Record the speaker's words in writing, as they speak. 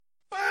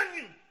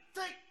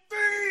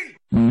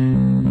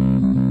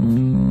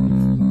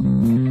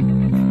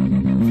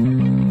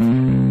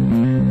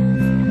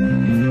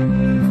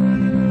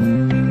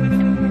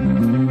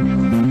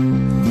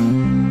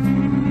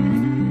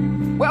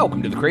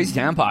Crazy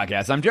Town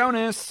Podcast. I'm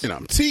Jonas. And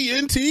I'm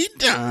TNT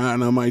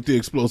Dynamite, the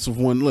explosive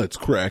one. Let's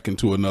crack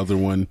into another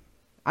one.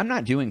 I'm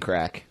not doing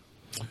crack.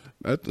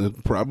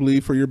 Probably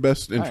for your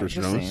best interest,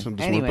 just Jonas. I saying.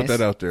 just want to put that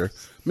out there.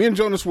 Me and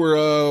Jonas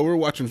were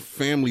watching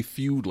Family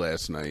Feud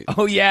last night.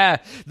 Oh yeah,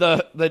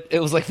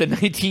 it was like the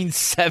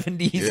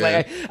 1970s. Yeah.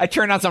 Like I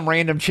turned on some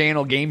random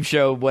channel game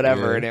show,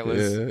 whatever, and it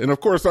was. Yeah. And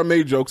of course, I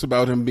made jokes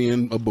about him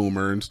being a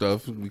boomer and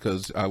stuff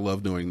because I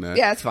love doing that.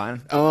 Yeah, it's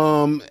fine.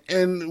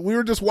 And we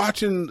were just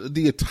watching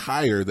the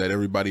attire that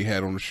everybody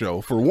had on the show.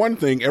 For one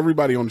thing,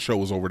 everybody on the show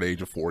was over the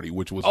age of 40,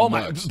 which was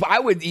nuts. I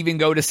would even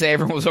go to say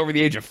everyone was over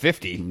the age of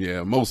 50.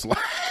 Yeah, most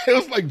likely. It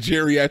was like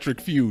geriatric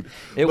feud.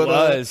 It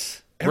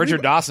was.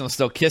 Richard Dawson was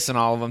still kissing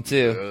all of them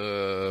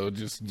too.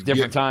 Just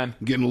different time.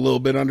 Getting a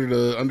little bit under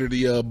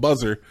the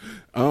buzzer.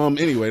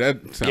 Anyway,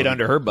 that get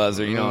under her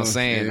buzzer. You know what I'm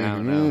saying? Yeah, I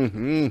don't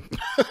know.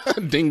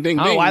 Ding, ding, ding.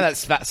 I don't know why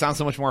that sounds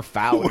so much more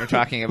foul when you're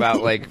talking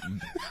about like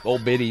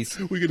old biddies.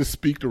 We get to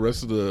speak the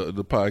rest of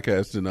the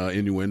podcast in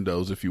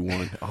innuendos if you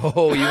want.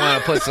 Oh, you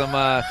want to put some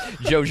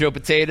JoJo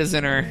potatoes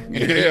in her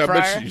Yeah,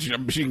 fryer?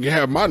 but she can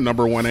have my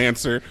number one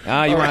answer.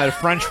 You want a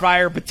French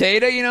fryer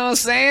potato? You know what I'm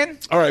saying?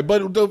 All right,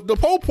 but the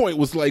whole point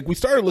was like we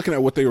started looking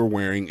at what they were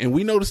wearing, and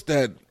we noticed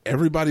that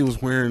everybody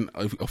was wearing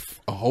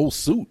a whole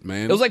suit,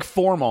 man. It was like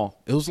formal.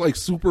 It was like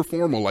super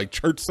formal, like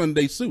church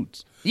Sunday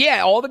suits.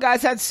 Yeah, all the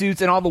guys had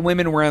suits, and all the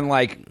women were in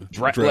like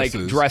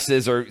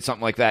dresses or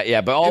something like that.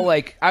 Yeah, but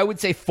like I would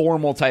say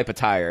formal type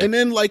attire. And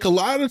then like a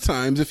lot of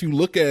times, if you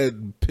look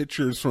at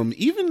pictures from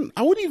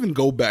I would even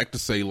go back to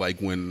say like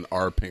when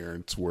our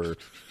parents were.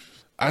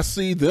 I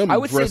see them. I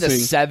would dressing.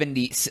 say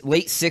the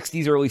late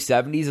 60s, early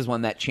 70s is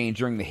when that changed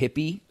during the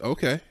hippie.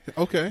 Okay.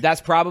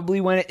 That's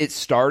probably when it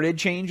started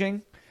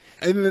changing.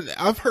 And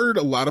I've heard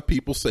a lot of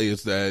people say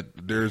is that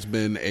there's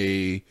been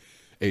a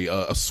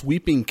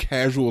sweeping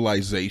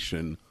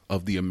casualization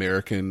of the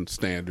American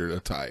standard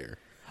attire.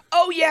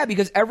 Oh, yeah,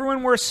 because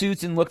everyone wore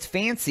suits and looked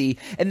fancy.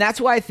 And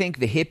that's why I think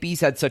the hippies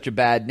had such a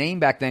bad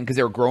name back then, because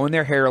they were growing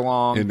their hair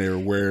long. And they were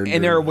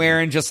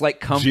wearing just like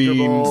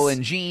comfortable jeans.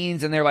 and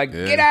jeans. And they're like,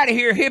 get out of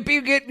here,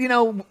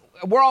 hippie.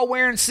 We're all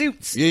wearing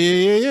suits.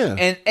 Yeah.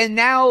 And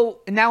now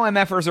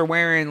MFers are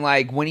wearing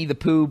like Winnie the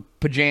Pooh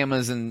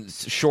pajamas and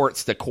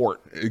shorts to court.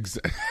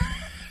 Exactly.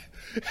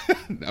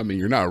 I mean,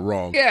 you're not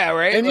wrong. Yeah,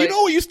 right. And you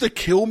know what used to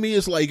kill me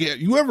is like,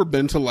 you ever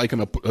been to like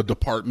a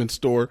department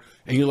store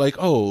and you're like,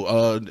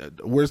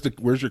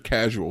 where's your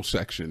casual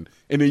section?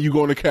 And then you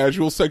go in the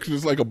casual section,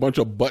 it's like a bunch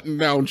of button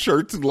down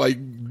shirts and like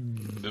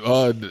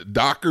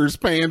Dockers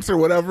pants or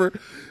whatever.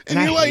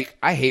 And you're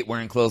I hate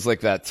wearing clothes like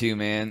that too,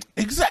 man.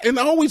 Exactly. And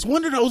I always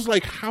wondered, I was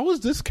like, how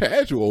is this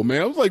casual,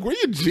 man? I was like, where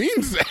your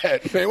jeans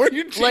at, man? Where are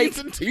your jeans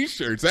and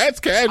t-shirts?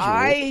 That's casual.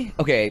 I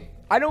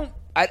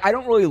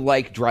don't really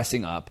like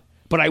dressing up,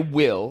 but I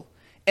will.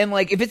 And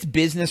like if it's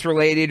business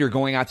related or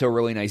going out to a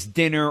really nice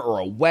dinner or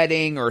a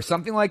wedding or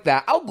something like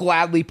that, I'll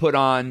gladly put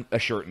on a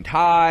shirt and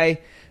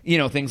tie,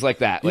 things like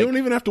that. You don't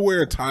even have to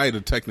wear a tie to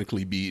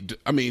technically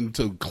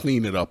to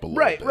clean it up a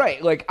little bit.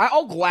 Right. Like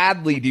I'll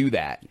gladly do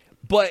that.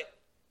 But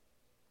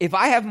if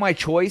I have my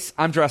choice,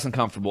 I'm dressing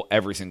comfortable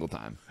every single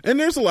time. And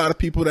there's a lot of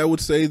people that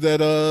would say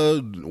that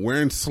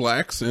wearing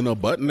slacks and a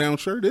button-down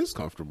shirt is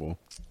comfortable.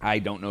 I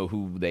don't know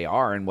who they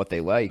are and what they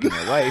like in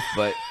their life,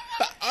 but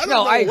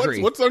I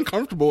agree. What's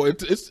uncomfortable?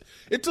 It's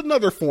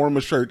another form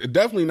of shirt. It's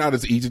definitely not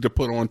as easy to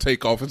put on,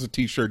 take off as a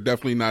t-shirt.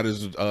 Definitely not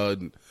as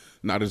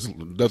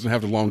doesn't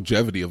have the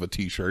longevity of a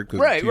t-shirt.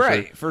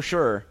 Right, for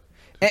sure.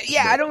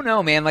 I don't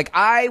know, man. Like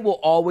I will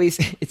always.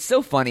 It's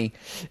so funny.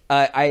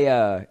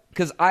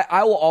 Because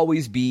I will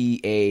always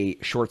be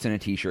a shorts and a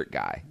t-shirt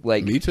guy.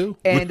 Like me too.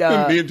 And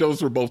me and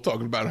Jones were both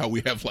talking about how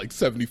we have like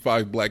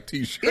 75 black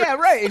t-shirts. Yeah,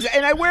 right.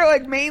 And I wear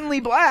like mainly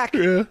black.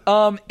 Yeah.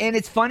 And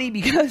it's funny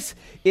because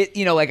I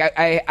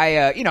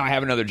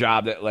have another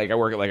job that like I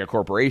work at like a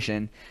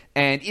corporation,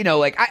 and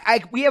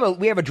we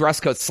have a dress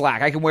code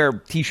Slack. I can wear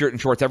t-shirt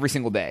and shorts every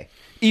single day,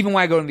 even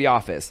when I go to the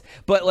office.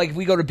 But like if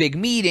we go to big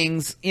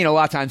meetings, a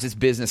lot of times it's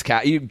business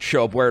you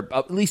show up, wear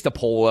at least a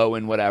polo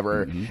and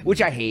whatever,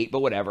 which I hate,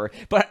 but whatever.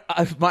 But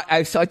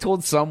I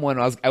told someone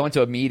I went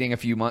to a meeting a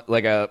few months,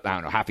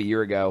 half a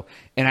year ago,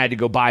 and I had to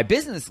go buy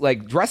business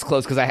like dress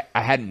clothes because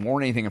I hadn't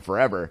worn anything in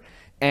forever,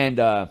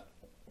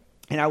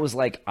 and I was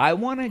like, I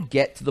want to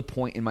get to the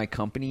point in my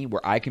company where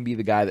I can be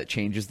the guy that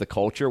changes the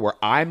culture, where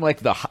I'm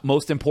like the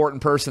most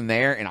important person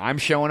there, and I'm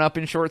showing up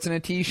in shorts and a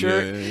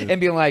t-shirt and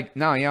being like,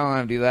 no, you don't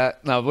want to do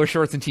that. No, wear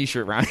shorts and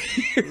t-shirt around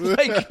here.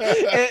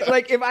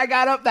 like if I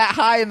got up that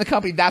high in the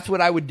company, that's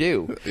what I would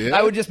do. Yeah.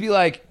 I would just be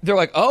like, they're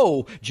like,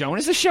 oh,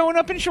 Jonas is showing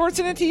up in shorts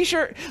and a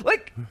t-shirt.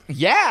 Like,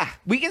 yeah,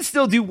 we can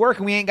still do work,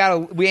 and we ain't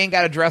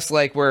got to dress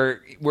like we're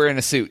in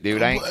a suit,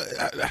 dude.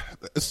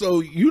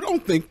 So you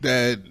don't think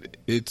that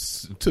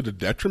it's to the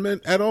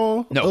detriment at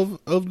all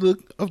of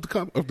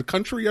the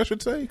country, I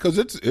should say, because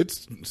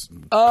it's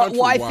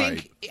well, I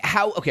think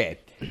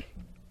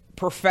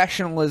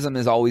professionalism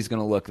is always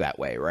going to look that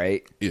way,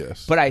 right?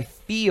 Yes. But I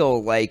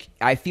feel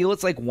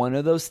it's like one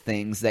of those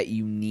things that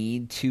you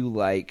need to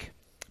like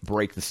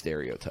break the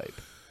stereotype.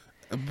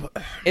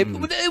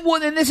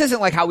 Well, and this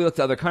isn't like how we look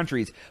to other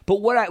countries,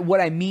 but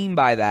what I mean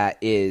by that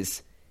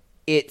is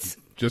it's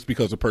just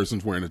because a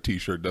person's wearing a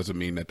T-shirt doesn't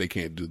mean that they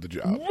can't do the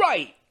job.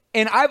 Right.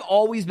 And I've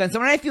always been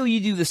someone, and I feel you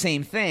do the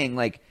same thing.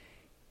 Like,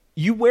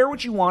 you wear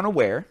what you want to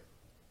wear,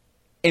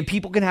 and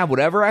people can have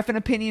whatever effing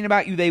opinion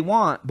about you they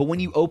want, but when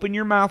you open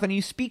your mouth and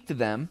you speak to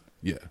them,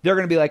 they're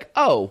going to be like,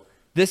 oh,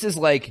 this is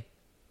like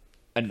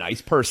a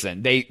nice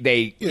person.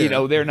 They you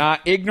know, they're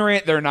not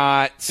ignorant, they're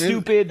not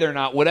stupid, they're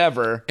not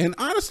whatever. And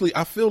honestly,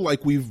 I feel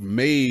like we've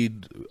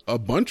made a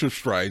bunch of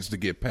strides to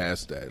get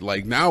past that.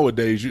 Like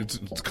nowadays, it's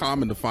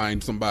common to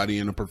find somebody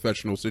in a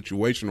professional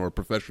situation or a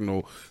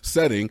professional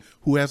setting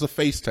who has a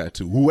face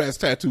tattoo, who has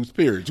tattoos,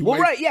 period.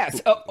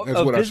 Yes.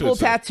 Visible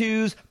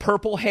tattoos,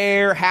 purple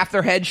hair, half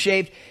their head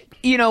shaved.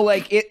 You know,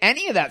 like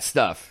any of that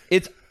stuff.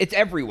 It's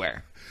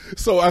everywhere.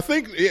 So I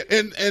think,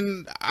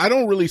 and I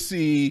don't really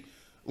see,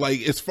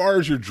 like, as far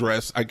as your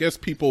dress, I guess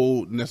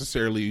people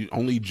necessarily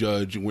only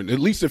judge when, at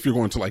least if you're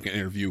going to like an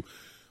interview,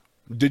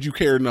 did you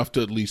care enough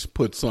to at least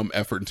put some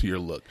effort into your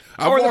look?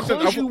 Or the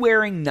clothes you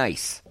wearing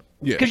nice.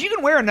 Yeah. Because you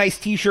can wear a nice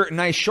T-shirt and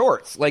nice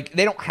shorts. Like,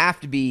 they don't have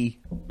to be.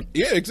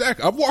 Yeah,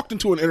 exactly. I've walked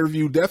into an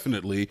interview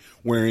definitely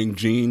wearing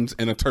jeans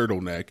and a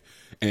turtleneck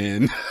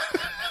and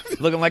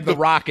looking like The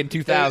Rock in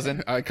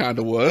 2000. I kind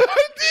of was.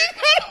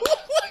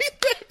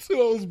 I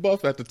was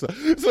buff at the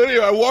time. So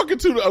anyway, I walk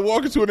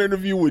into an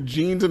interview with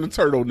jeans and a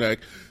turtleneck,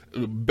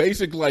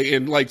 basic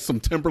like some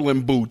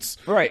Timberland boots.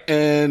 Right.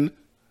 And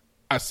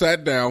I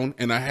sat down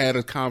and I had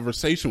a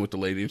conversation with the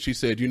lady, and she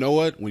said, "You know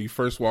what? When you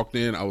first walked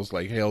in, I was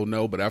like, hell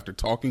no. But after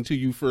talking to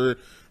you for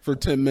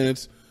 10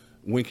 minutes,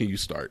 when can you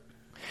start?"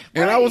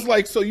 And I was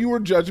like, so you were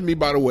judging me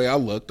by the way I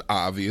looked,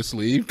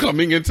 obviously,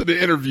 coming into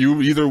the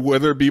interview, either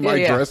whether it be my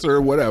dress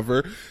or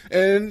whatever.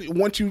 And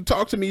once you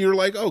talk to me, you're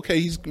like, okay,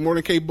 he's more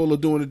than capable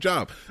of doing the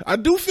job. I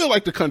do feel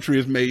like the country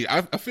is made.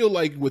 I feel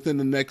like within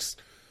the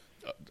next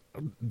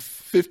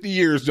 50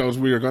 years, Jones,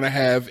 we are going to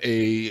have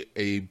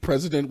a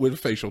president with a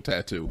facial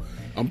tattoo.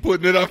 I'm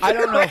putting it up there. I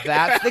don't know if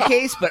that's the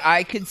case, but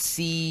I could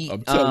see.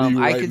 I'm telling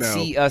you right I could now.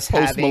 see us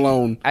Post having.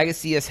 Malone. I could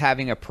see us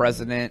having a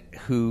president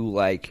who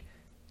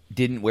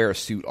didn't wear a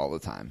suit all the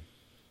time.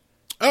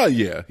 Oh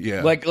yeah.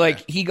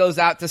 Like he goes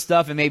out to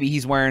stuff and maybe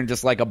he's wearing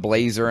just like a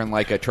blazer and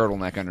like a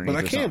turtleneck underneath.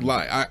 But I can't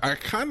lie. I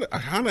kind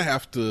of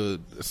have to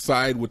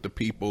side with the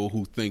people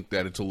who think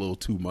that it's a little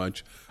too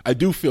much. I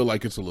do feel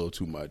like it's a little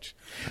too much.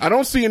 I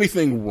don't see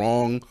anything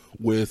wrong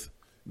with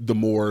the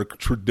more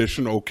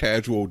traditional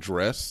casual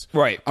dress.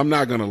 Right. I'm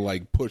not going to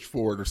like push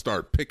forward or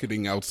start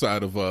picketing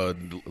outside of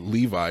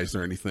Levi's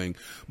or anything.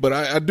 But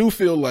I do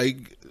feel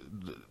like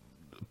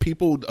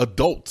people,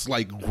 adults,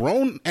 like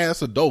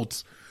grown-ass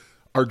adults,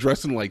 are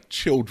dressing like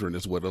children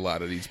is what a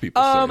lot of these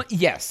people say.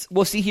 Yes.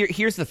 Well, see,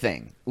 here's the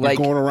thing. Like,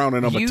 you're going around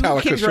in a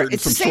Metallica shirt and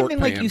it's some the same short thing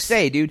pants. like you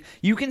say, dude.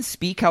 You can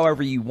speak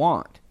however you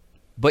want,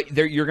 but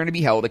you're going to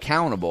be held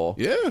accountable.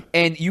 Yeah.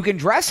 And you can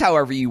dress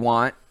however you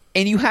want,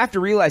 and you have to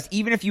realize,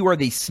 even if you are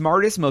the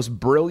smartest, most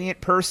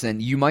brilliant person,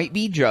 you might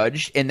be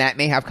judged, and that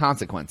may have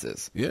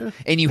consequences. Yeah.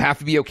 And you have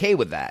to be okay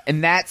with that.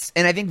 And I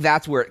think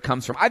that's where it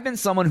comes from. I've been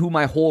someone who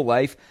my whole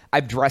life,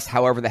 I've dressed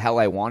however the hell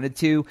I wanted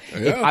to. Yeah.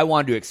 If I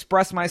wanted to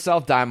express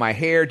myself, dye my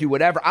hair, do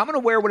whatever, I'm going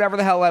to wear whatever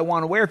the hell I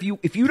want to wear.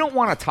 If you don't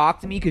want to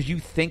talk to me because you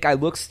think I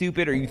look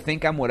stupid or you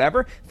think I'm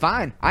whatever,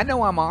 fine. I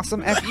know I'm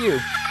awesome. F you.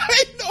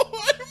 I know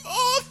I'm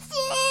awesome.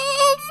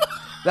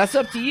 That's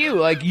up to you.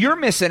 Like, you're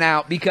missing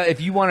out because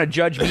if you want to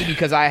judge me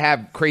because I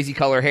have crazy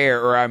color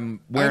hair or I'm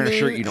wearing a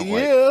shirt you don't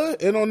like. Yeah,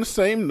 and on the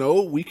same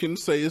note, we can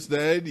say is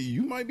that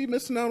you might be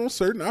missing out on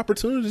certain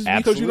opportunities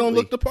because you don't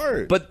look the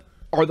part. But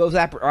are those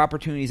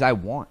opportunities I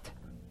want?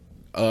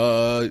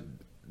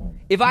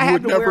 If I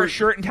had to wear a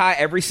shirt and tie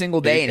every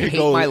single day and hate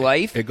my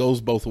life, it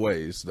goes both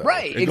ways, though.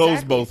 Right? It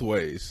goes both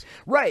ways,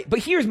 right? But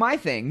here's my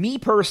thing: me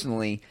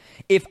personally,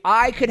 if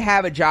I could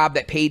have a job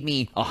that paid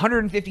me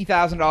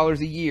 $150,000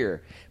 a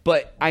year,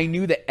 but I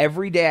knew that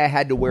every day I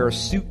had to wear a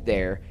suit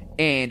there,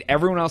 and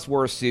everyone else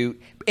wore a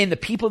suit, and the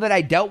people that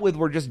I dealt with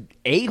were just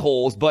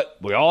a-holes, but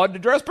we all had to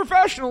dress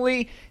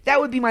professionally,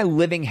 that would be my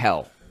living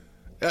hell.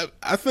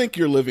 I think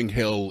your living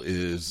hell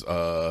is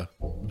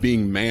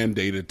being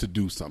mandated to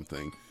do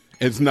something.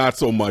 It's not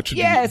so much.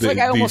 Yeah, it's like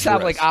I almost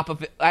have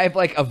I have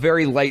like a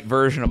very light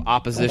version of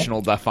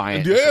oppositional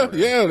defiance.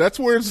 Yeah, that's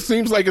where it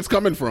seems like it's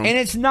coming from. And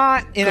it's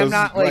not, and I'm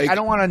not like I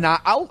don't want to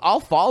not. I'll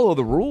follow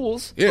the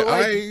rules. Yeah,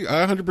 I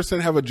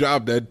 100% have a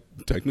job that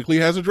technically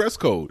has a dress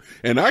code.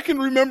 And I can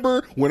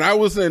remember when I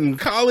was in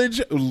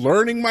college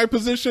learning my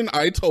position,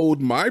 I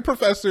told my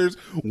professors,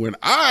 when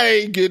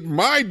I get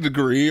my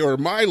degree or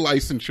my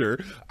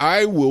licensure,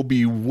 I will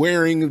be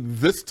wearing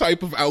this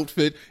type of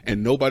outfit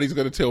and nobody's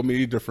going to tell me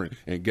any different.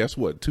 And guess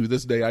what? To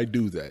this day, I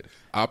do that.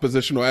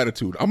 Oppositional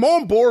attitude. I'm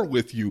on board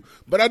with you,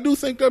 but I do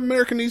think that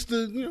America needs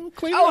to,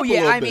 clean up a little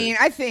bit. I mean,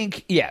 I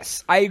think,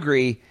 yes, I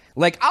agree.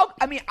 Like,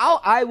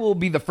 I will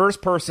be the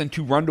first person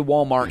to run to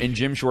Walmart in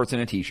gym shorts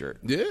and a t-shirt.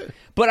 Yeah.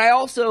 But I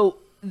also,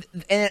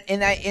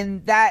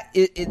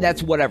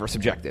 that's whatever,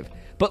 subjective.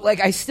 But like,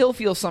 I still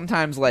feel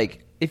sometimes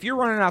like if you're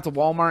running out to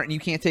Walmart and you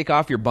can't take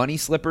off your bunny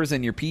slippers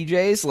and your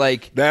PJs,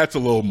 like that's a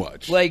little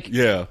much. Like,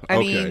 yeah, I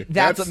mean,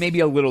 that's maybe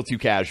a little too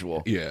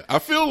casual. Yeah, I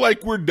feel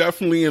like we're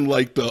definitely in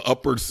like the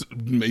upper,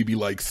 maybe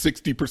like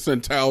 60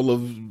 percentile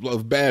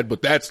of bad,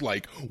 but that's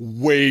like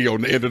way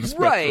on the end of the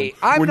spectrum. Right,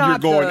 I'm when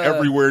not you're going the-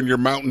 everywhere in your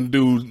Mountain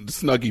Dew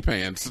Snuggie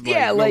pants.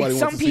 Yeah, nobody like wants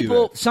some to see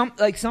people,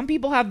 that. some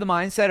people have the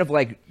mindset of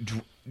like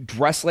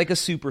dress like a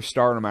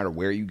superstar no matter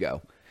where you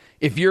go.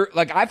 If you're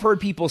like, I've heard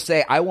people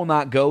say, I will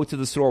not go to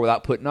the store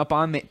without putting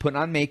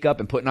on makeup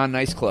and putting on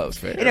nice clothes.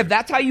 Fair. And if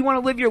that's how you want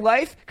to live your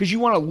life, because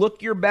you want to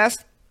look your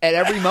best at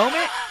every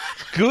moment,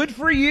 good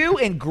for you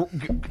and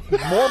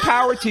more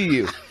power to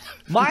you.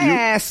 My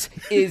ass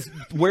is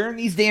wearing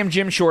these damn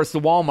gym shorts to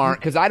Walmart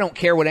because I don't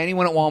care what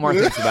anyone at Walmart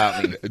thinks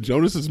about me.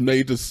 Jonas has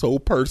made this so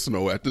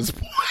personal at this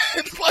point.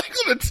 It's like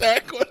an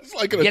attack. It's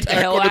like an Get attack.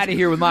 the hell on out of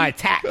here with my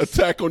attacks.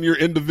 Attack on your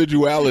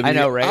individuality. I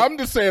know, right? I'm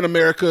just saying,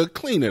 America,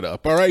 clean it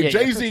up. All right, Yeah,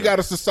 Jay-Z for sure. got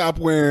us to stop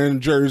wearing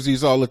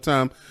jerseys all the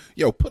time.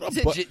 Yo, put up.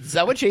 Is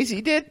that what Jay-Z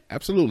did?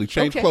 Absolutely.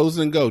 Change Okay. clothes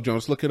and go,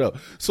 Jonas. Look it up.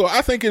 So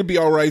I think it'd be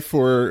all right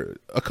for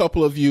a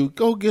couple of you.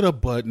 Go get a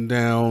button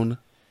down.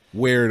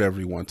 Wear it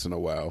every once in a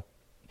while.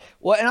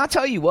 Well, and I'll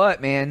tell you what,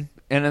 man,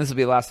 and this will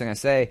be the last thing I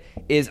say,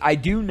 is I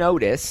do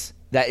notice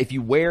that if you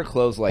wear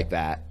clothes like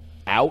that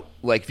out,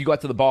 like if you go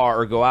out to the bar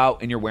or go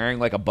out and you're wearing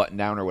like a button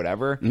down or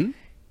whatever,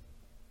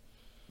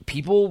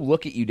 people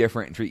look at you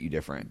different and treat you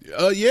different.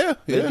 Yeah.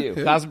 They do.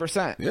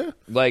 1,000%. Yeah.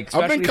 Like, I've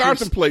especially been if you're-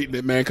 contemplating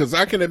it, man, because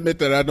I can admit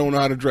that I don't know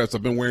how to dress.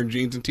 I've been wearing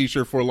jeans and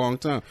t-shirt for a long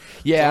time.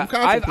 Yeah, so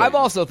I'm I've contemplating.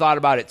 also thought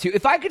about it too.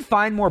 If I could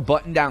find more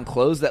button-down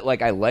clothes that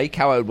like I like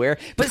how I would wear,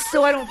 but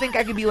still I don't think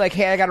I could be like,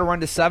 hey, I got to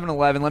run to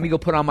 7-Eleven. Let me go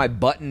put on my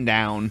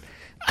button-down.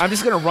 I'm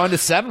just going to run to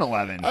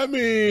 7-Eleven. I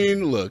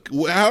mean, look,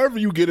 however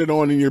you get it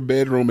on in your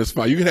bedroom is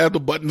fine. You can have the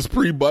buttons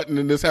pre-buttoned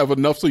and just have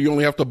enough so you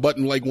only have to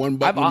button like one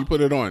button when you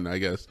put it on, I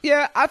guess.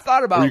 Yeah, I've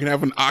thought about Or you can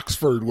have an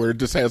Oxford where it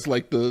just has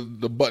like the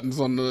buttons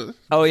on the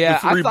Oh yeah,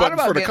 the three I thought buttons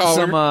about for the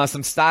getting collar.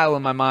 some style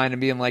in my mind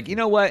and being like, you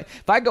know what?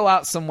 If I go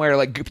out somewhere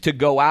like to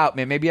go out,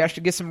 man, maybe I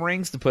should get some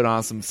rings to put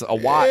on, a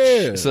watch,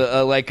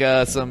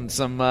 Yeah. some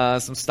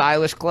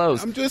stylish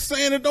clothes. I'm just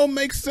saying it don't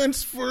make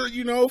sense for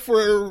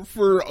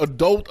for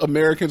adult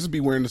Americans to be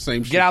wearing the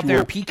same shit. Get out you there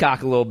were- and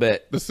peacock a little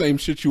bit. the same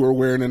shit you were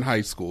wearing in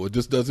high school. It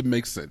just doesn't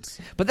make sense.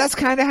 But that's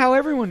kind of how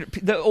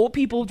the old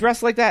people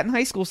dress like that in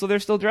high school, so they're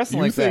still dressing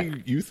like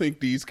that. You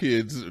think these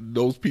kids,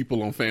 those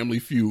people on Family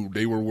Feud,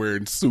 they were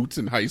wearing suits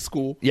in high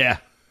school? Yeah.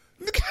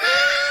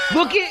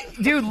 Look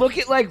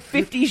at like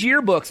 50s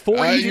yearbooks,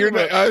 40s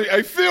yearbooks.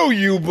 I feel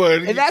you,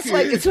 but And that's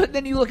like,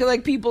 then you look at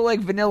like people like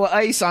Vanilla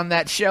Ice on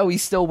that show.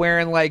 He's still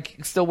wearing like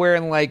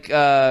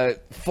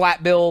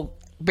flat bill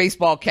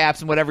baseball caps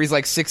and whatever. He's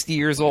like 60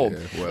 years old. Yeah,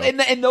 well.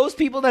 And those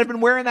people that have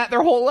been wearing that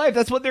their whole life,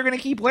 that's what they're going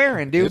to keep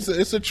wearing, dude.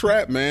 it's a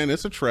trap, man.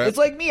 It's a trap. It's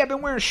like me. I've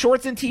been wearing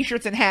shorts and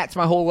t-shirts and hats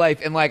my whole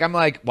life. And like, I'm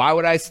like, why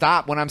would I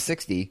stop when I'm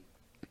 60?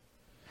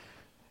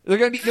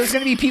 There's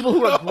gonna be people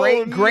who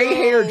are gray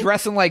hair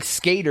dressing like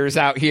skaters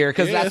out here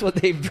because Yeah. that's what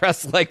they've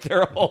dressed like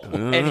their whole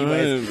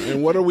anyways.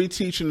 And what are we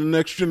teaching the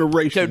next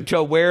generation?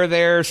 To wear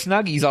their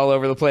Snuggies all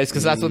over the place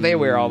because that's what they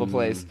wear all the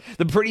place.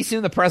 Pretty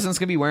soon the president's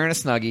gonna be wearing a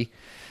Snuggie.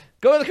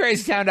 Go to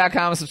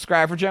thecrazytown.com and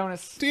subscribe for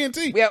Jonas.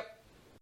 TNT. Yep.